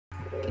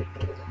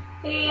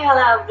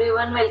Hello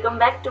everyone, welcome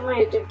back to my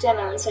YouTube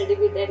channel study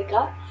with areca.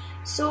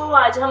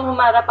 आज हम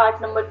हमारा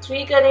part number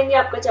 3 करेंगे,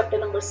 आपका chapter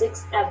number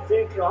 6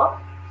 every drop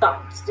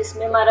counts,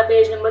 जिसमें हमारा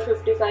page number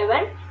 55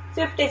 and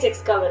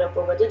 56 cover up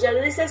होगा। तो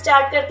जल्दी से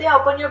स्टार्ट करते हैं।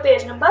 Open your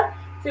page number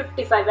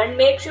 55 and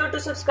make sure to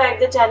subscribe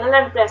the channel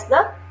and press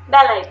the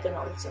bell icon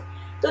also.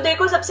 तो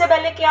देखो, सबसे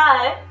पहले क्या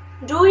है,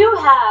 do you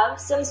have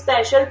some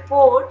special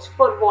ports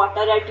for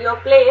water at your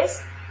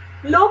place?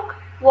 Look,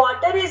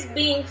 water is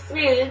being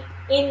filled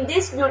in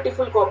this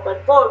beautiful copper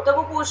port. तो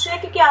वो पूछ रहे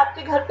हैं कि क्या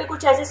आपके घर पे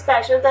कुछ ऐसे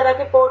स्पेशल तरह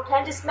के पोर्ट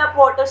हैं जिसमें आप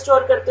वाटर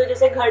स्टोर करते हो,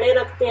 जैसे घड़े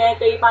रखते हैं,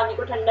 कई पानी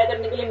को ठंडा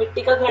करने के लिए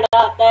मिट्टी का घड़ा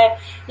आता है,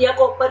 या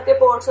कॉपर के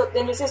पोर्ट्स होते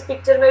हैं। जैसे इस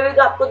पिक्चर में भी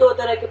तो आपको दो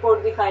तरह के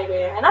पोर्ट दिखाए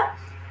गए हैं ना।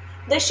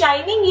 The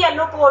shining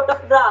yellow port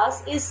of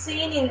brass is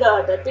seen in the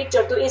other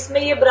picture. तो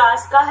इसमें ये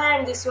ब्रास का है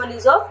and this one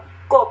is of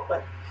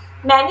copper.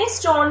 Many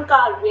stone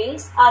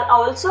carvings are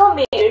also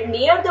made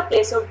near the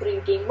place of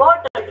drinking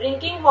water.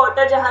 Drinking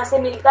water जहाँ से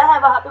मिलता है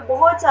वहां पे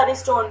बहुत सारी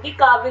स्टोन की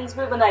कार्विंग्स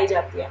भी बनाई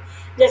जाती है।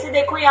 जैसे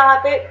देखो, यहाँ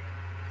पे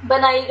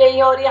बनाई गई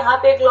है और यहाँ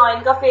पे एक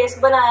लॉयन का फेस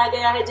बनाया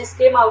गया है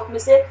जिसके माउथ में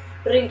से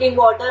ड्रिंकिंग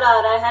वाटर आ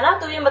रहा है ना।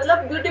 तो ये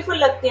मतलब ब्यूटीफुल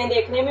लगती है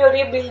देखने में, और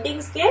ये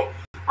बिल्डिंग्स के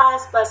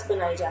आसपास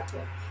बनाई जाती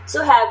है।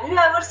 So have you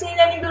ever seen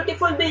any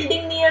beautiful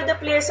building near the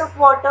place of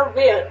water?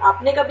 Where?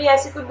 आपने कभी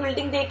ऐसी कोई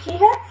बिल्डिंग देखी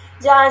है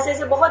जहाँ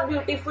से बहुत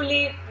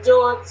ब्यूटीफुली जो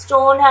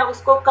स्टोन है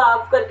उसको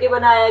कार्व करके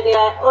बनाया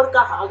गया है, और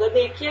कहाँ? अगर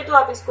देखिए तो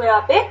आप इसको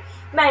यहाँ पे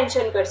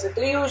मेंशन कर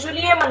सकते हो।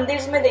 यूजुअली ये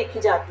मंदिर में देखी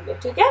जाती है,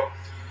 ठीक है।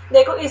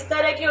 देखो, इस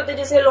तरह की होती है,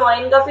 जैसे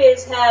लॉयन का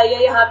फेस है या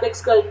यहाँ पे एक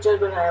स्कल्पचर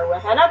बनाया हुआ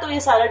है ना। तो ये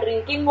सारा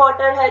ड्रिंकिंग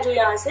वाटर है जो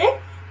यहाँ से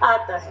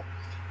आता है।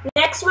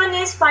 Next one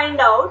is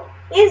find out,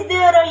 is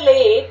there a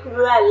lake,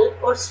 well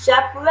or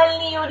step well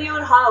near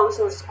your house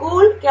or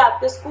school? क्या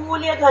आपके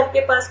स्कूल या घर के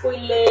पास कोई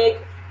लेक,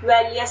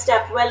 वेल या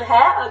स्टेप वेल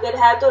है? अगर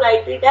है तो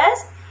राइट इट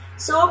एज।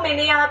 सो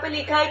मैंने यहाँ पे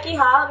लिखा है कि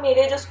हाँ,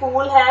 मेरे जो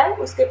स्कूल है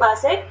उसके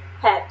पास एक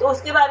है। तो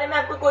उसके बारे में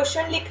आपको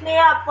क्वेश्चन लिखने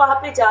हैं, आप वहां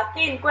पे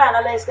जाके इनको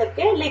एनालाइज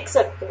करके लिख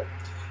सकते हो।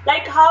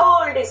 Like how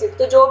old is it?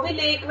 तो जो भी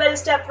लेक वेल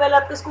स्टेप वेल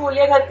आपके स्कूल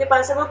या घर के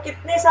पास है वो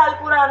कितने साल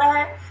पुराना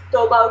है? तो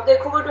अबाउट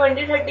देखो वो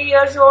 20-30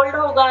 ईयर्स ओल्ड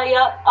होगा,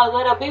 या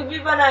अगर अभी भी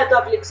बना है तो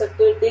आप लिख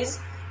सकते हो इट इज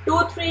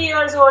 2-3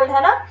 ईयर्स ओल्ड,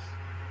 है ना।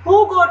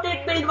 Who got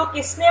it build? वो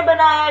किसने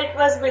बनाया? It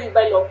was build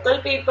by local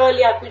people,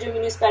 या आपकी जो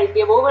म्यूनिसिपैलिटी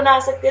है वो बना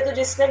सकते हैं। तो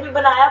जिसने भी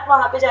बनाया आप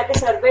वहां पे जाके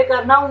सर्वे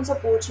करना, उनसे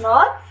पूछना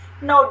और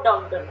नोट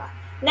डाउन करना।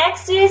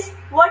 Next is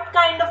what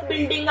kind of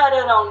building are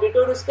around it?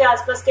 और उसके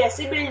आसपास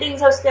कैसी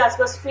बिल्डिंग्स है? उसके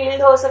आसपास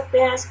फील्ड हो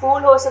सकते हैं,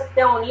 स्कूल हो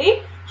सकते हैं,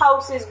 ओनली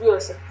हाउसेज भी हो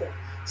सकते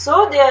हैं।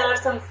 So there are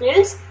some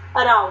fields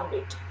around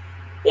it.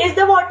 Is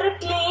the water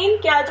clean?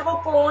 क्या जो वो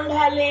पोन्ड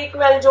है, लेक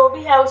वेल जो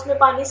भी है, उसमें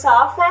पानी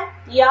साफ है,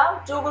 या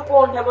जो वो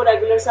पोन्ड है वो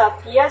रेगुलर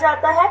साफ किया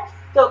जाता है?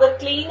 तो अगर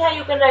क्लीन है,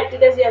 you can write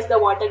it as yes the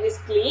water is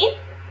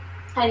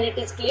clean and it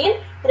is clean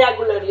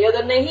regularly.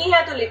 अगर नहीं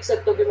है तो लिख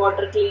सकते हो कि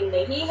वाटर क्लीन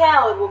नहीं है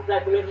और वो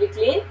रेगुलरली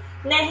क्लीन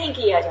नहीं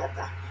किया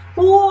जाता।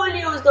 Who all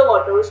use the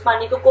water? उस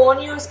पानी को कौन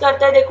यूज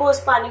करता है? देखो, उस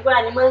पानी को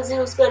एनिमल्स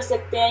यूज कर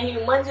सकते हैं,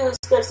 ह्यूमंस यूज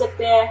कर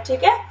सकते हैं,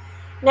 ठीक है।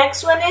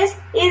 Next one is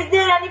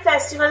there any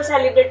festival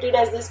celebrated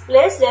as this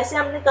place? जैसे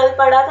हमने कल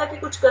पढ़ा था कि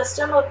कुछ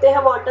कस्टम होते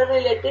हैं वाटर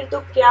रिलेटेड, तो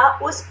क्या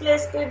उस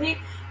प्लेस पे भी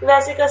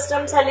वैसे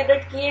कस्टम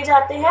सेलिब्रेट किए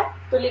जाते हैं?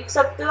 तो लिख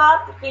सकते हो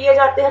आप, किए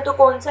जाते हैं तो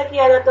कौन सा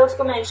किया जाता है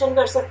उसको मेंशन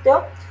कर सकते हो।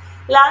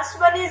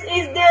 Last one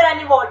is there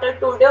any water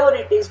today और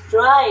इट इज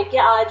ड्राई?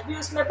 क्या आज भी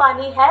उसमें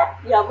पानी है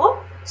या वो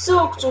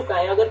सूख चुका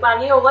है? अगर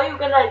पानी होगा you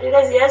can write it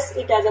as yes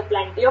it has a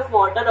plenty of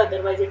water,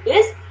 otherwise it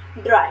is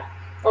dry.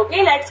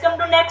 Okay, let's come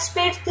to next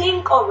page,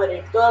 think over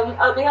it. तो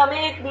अभी हमें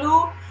एक ब्लू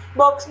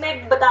बॉक्स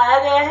में बताया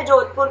गया है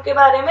जोधपुर के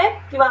बारे में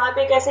कि वहां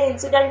पे एक ऐसे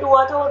इंसिडेंट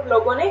हुआ था और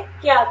लोगों ने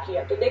क्या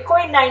किया। तो देखो,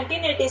 इन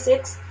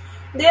 1986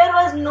 there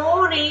was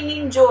no rain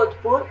in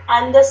Jodhpur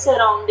and the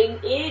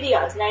surrounding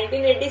areas.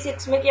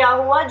 1986 में क्या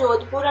हुआ?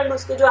 जोधपुर एंड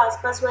उसके जो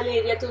आसपास वाले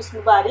एरिया थे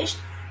उसमें बारिश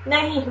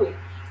नहीं हुई।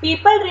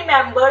 People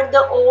remembered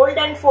the old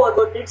and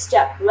forgotten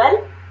stepwell.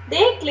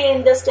 They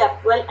cleaned the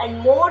stepwell and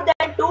more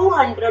than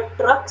 200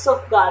 trucks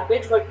of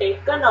garbage were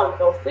taken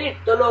out of it.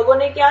 तो लोगों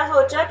ने क्या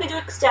सोचा कि जो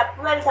एक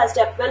स्टेपवेल था,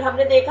 स्टेपवेल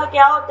हमने देखा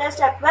क्या होता है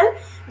स्टेपवेल,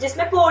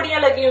 जिसमें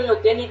पौड़ियां लगी हुई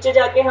होती है, नीचे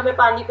जाके हमें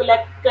पानी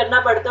कलेक्ट करना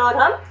पड़ता है और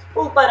हम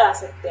ऊपर आ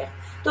सकते हैं।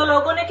 तो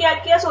लोगों ने क्या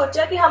किया,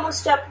 सोचा कि हम उस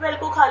स्टेपवेल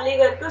को खाली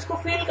करके उसको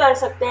फिल कर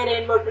सकते हैं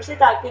रेन वाटर से,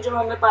 ताकि जो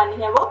हमें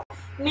पानी है वो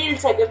मिल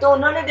सके। तो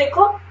उन्होंने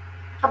देखो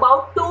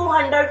अबाउट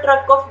 200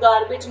 ट्रक ऑफ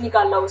गार्बेज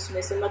निकाला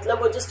उसमें से,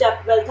 मतलब वो जो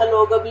स्टेप वेल था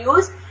लोग अब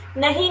यूज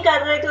नहीं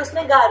कर रहे थे,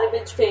 उसमें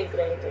गार्बेज फेंक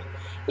रहे थे।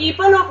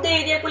 People of the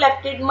area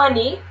collected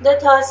money, the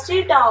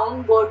thirsty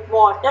town got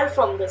water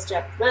from the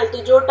step well.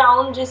 तो जो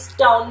टाउन, जिस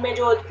टाउन में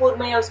जोधपुर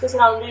में या उसके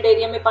सराउंडेड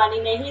एरिया में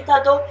पानी नहीं था,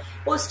 तो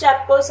उस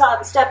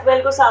स्टेप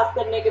वेल को साफ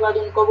करने के बाद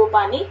उनको वो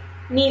पानी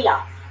मिला।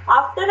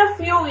 After a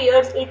few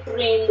years it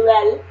rained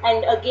well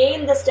and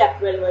again the step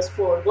well was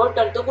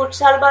forgotten. तो कुछ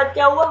साल बाद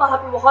क्या हुआ, वहां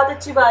पे बहुत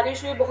अच्छी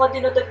बारिश हुई, बहुत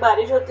दिनों तक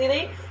बारिश होती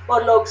रही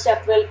और लोग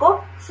स्टेप वेल को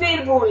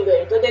फिर भूल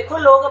गए। तो देखो,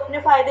 लोग अपने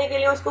फायदे के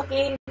लिए उसको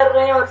क्लीन कर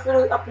रहे हैं और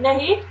फिर अपने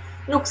ही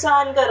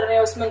नुकसान कर रहे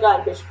हैं उसमें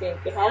गार्बेज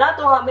फेंक के, है ना।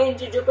 तो हमें इन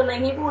चीजों को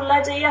नहीं भूलना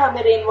चाहिए,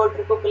 हमें रेन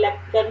वाटर को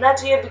कलेक्ट करना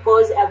चाहिए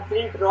because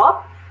every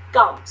drop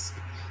counts.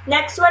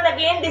 Next one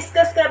again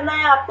discuss करना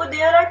है आपको।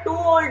 There are 2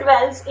 old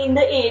Wales in the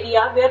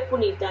area where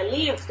Punita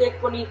lives. तो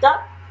एक पुनीता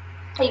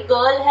एक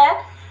गर्ल है,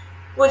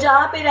 वो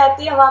जहाँ पे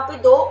रहती है वहां पे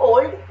 2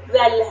 ओल्ड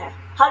वेल है।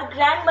 Her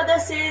grandmother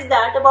says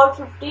that about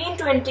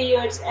 15-20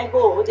 years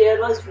ago there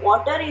was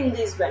water in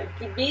this well.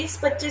 कि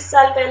 20-25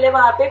 साल पहले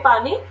वहां पे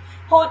पानी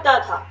होता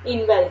था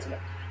इन वेल्स में।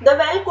 The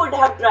well could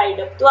have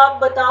dried up. तो आप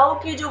बताओ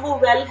कि जो वो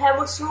वेल है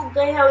वो सूख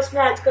गए हैं,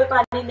 उसमें आजकल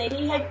पानी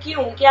नहीं है,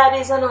 क्यों, क्या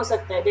रीजन हो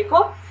सकता है।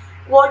 देखो,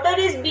 water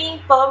is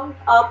being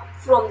pumped up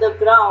from the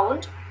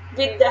ground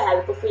with the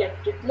help of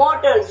electric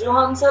motors. जो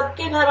हम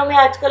सबके घरों में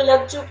आजकल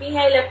लग चुकी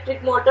हैं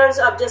इलेक्ट्रिक मोटर्स।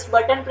 आप जस्ट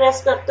बटन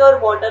प्रेस करते हो और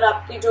वाटर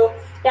आपकी जो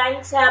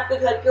टैंक्स हैं आपके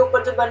घर के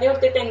ऊपर जो बनी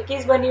होती है,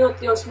 टैंकीज बनी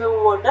होती है, उसमें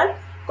वो वाटर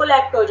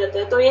कलेक्ट हो जाता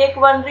है। तो एक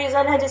वन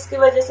रीजन है जिसकी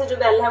वजह से जो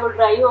वेल है वो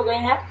ड्राई हो गए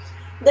हैं।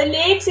 The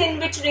lakes in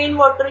which rain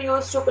water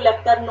use to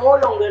collect are no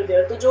longer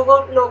there. तो जो वो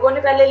लोगों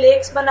ने पहले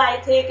लेक्स बनाए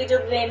थे कि जो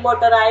रेन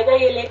वाटर आएगा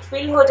ये लेक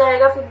फिल हो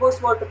जाएगा, फिर वो उस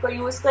वाटर को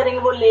यूज करेंगे,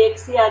 वो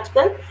लेक्स ही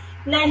आजकल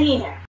नहीं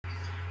है।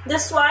 The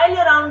soil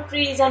around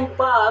trees and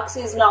parks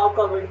is now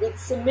covered with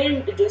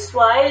cement. जो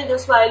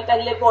soil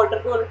पहले वाटर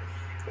को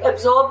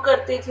एब्जॉर्ब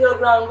करती थी और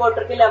ग्राउंड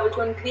वाटर के लेवल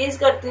को इंक्रीज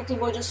करती थी,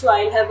 वो जो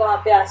सॉइल है वहां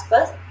पे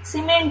आसपास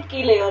सीमेंट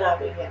की लेयर आ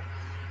गई है।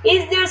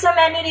 Is there some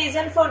any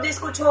reason for this?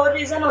 कुछ और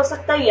रीजन हो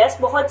सकता है? यस,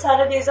 बहुत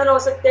सारे रीजन हो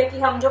सकते हैं कि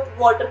हम जो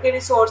वाटर के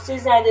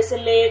रिसोर्सेज हैं जैसे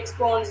लेक्स,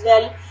 पॉन्ड्स,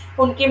 वेल,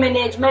 उनकी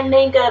मैनेजमेंट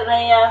नहीं कर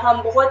रहे हैं,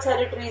 हम बहुत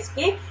सारे ट्रीज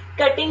की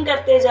कटिंग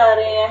करते जा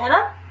रहे हैं, है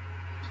ना।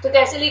 तो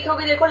कैसे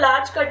लिखोगे? देखो,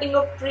 large cutting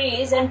of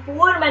trees and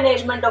poor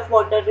management of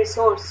water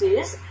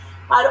resources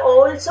are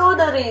also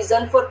the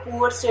reason for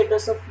poor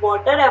status of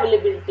water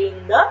availability in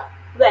the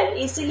well.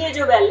 इसीलिए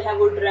जो well है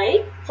वो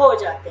ड्राई हो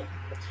जाते हैं।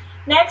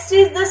 Next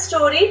is the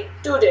story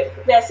today.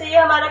 वैसे ये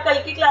हमारा कल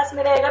की क्लास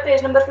में रहेगा,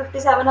 पेज नंबर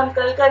 57 हम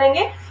कल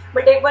करेंगे,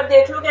 बट एक बार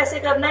देख लो कैसे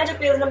करना है। जो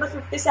पेज नंबर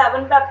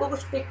 57 पे आपको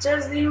कुछ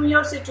पिक्चर्स दी हुई है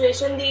और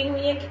सिचुएशन दी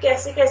हुई है कि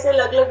कैसे कैसे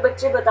अलग अलग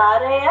बच्चे बता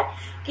रहे हैं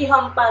कि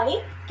हम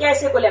पानी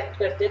कैसे कलेक्ट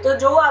करते हैं। तो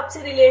जो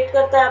आपसे रिलेट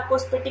करता है आपको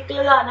उस पर टिक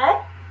लगाना है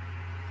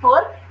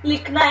और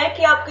लिखना है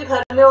कि आपके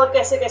घर में और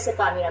कैसे कैसे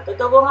पानी आता है।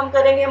 तो वो हम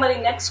करेंगे हमारी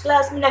नेक्स्ट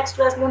क्लास में। नेक्स्ट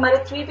क्लास में हमारे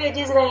 3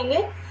 पेजेस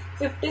रहेंगे,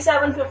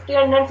 57,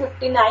 50 एंड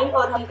 59,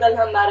 और हम कल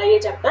हमारा ये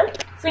चैप्टर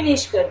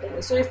फिनिश कर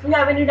देंगे। So if you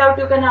have any doubt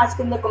you can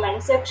ask in the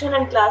comment section,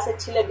 and class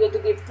अच्छी लगी हो तो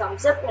give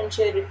Thums up and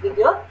share it with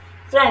your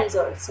friends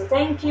also.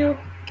 Thank you.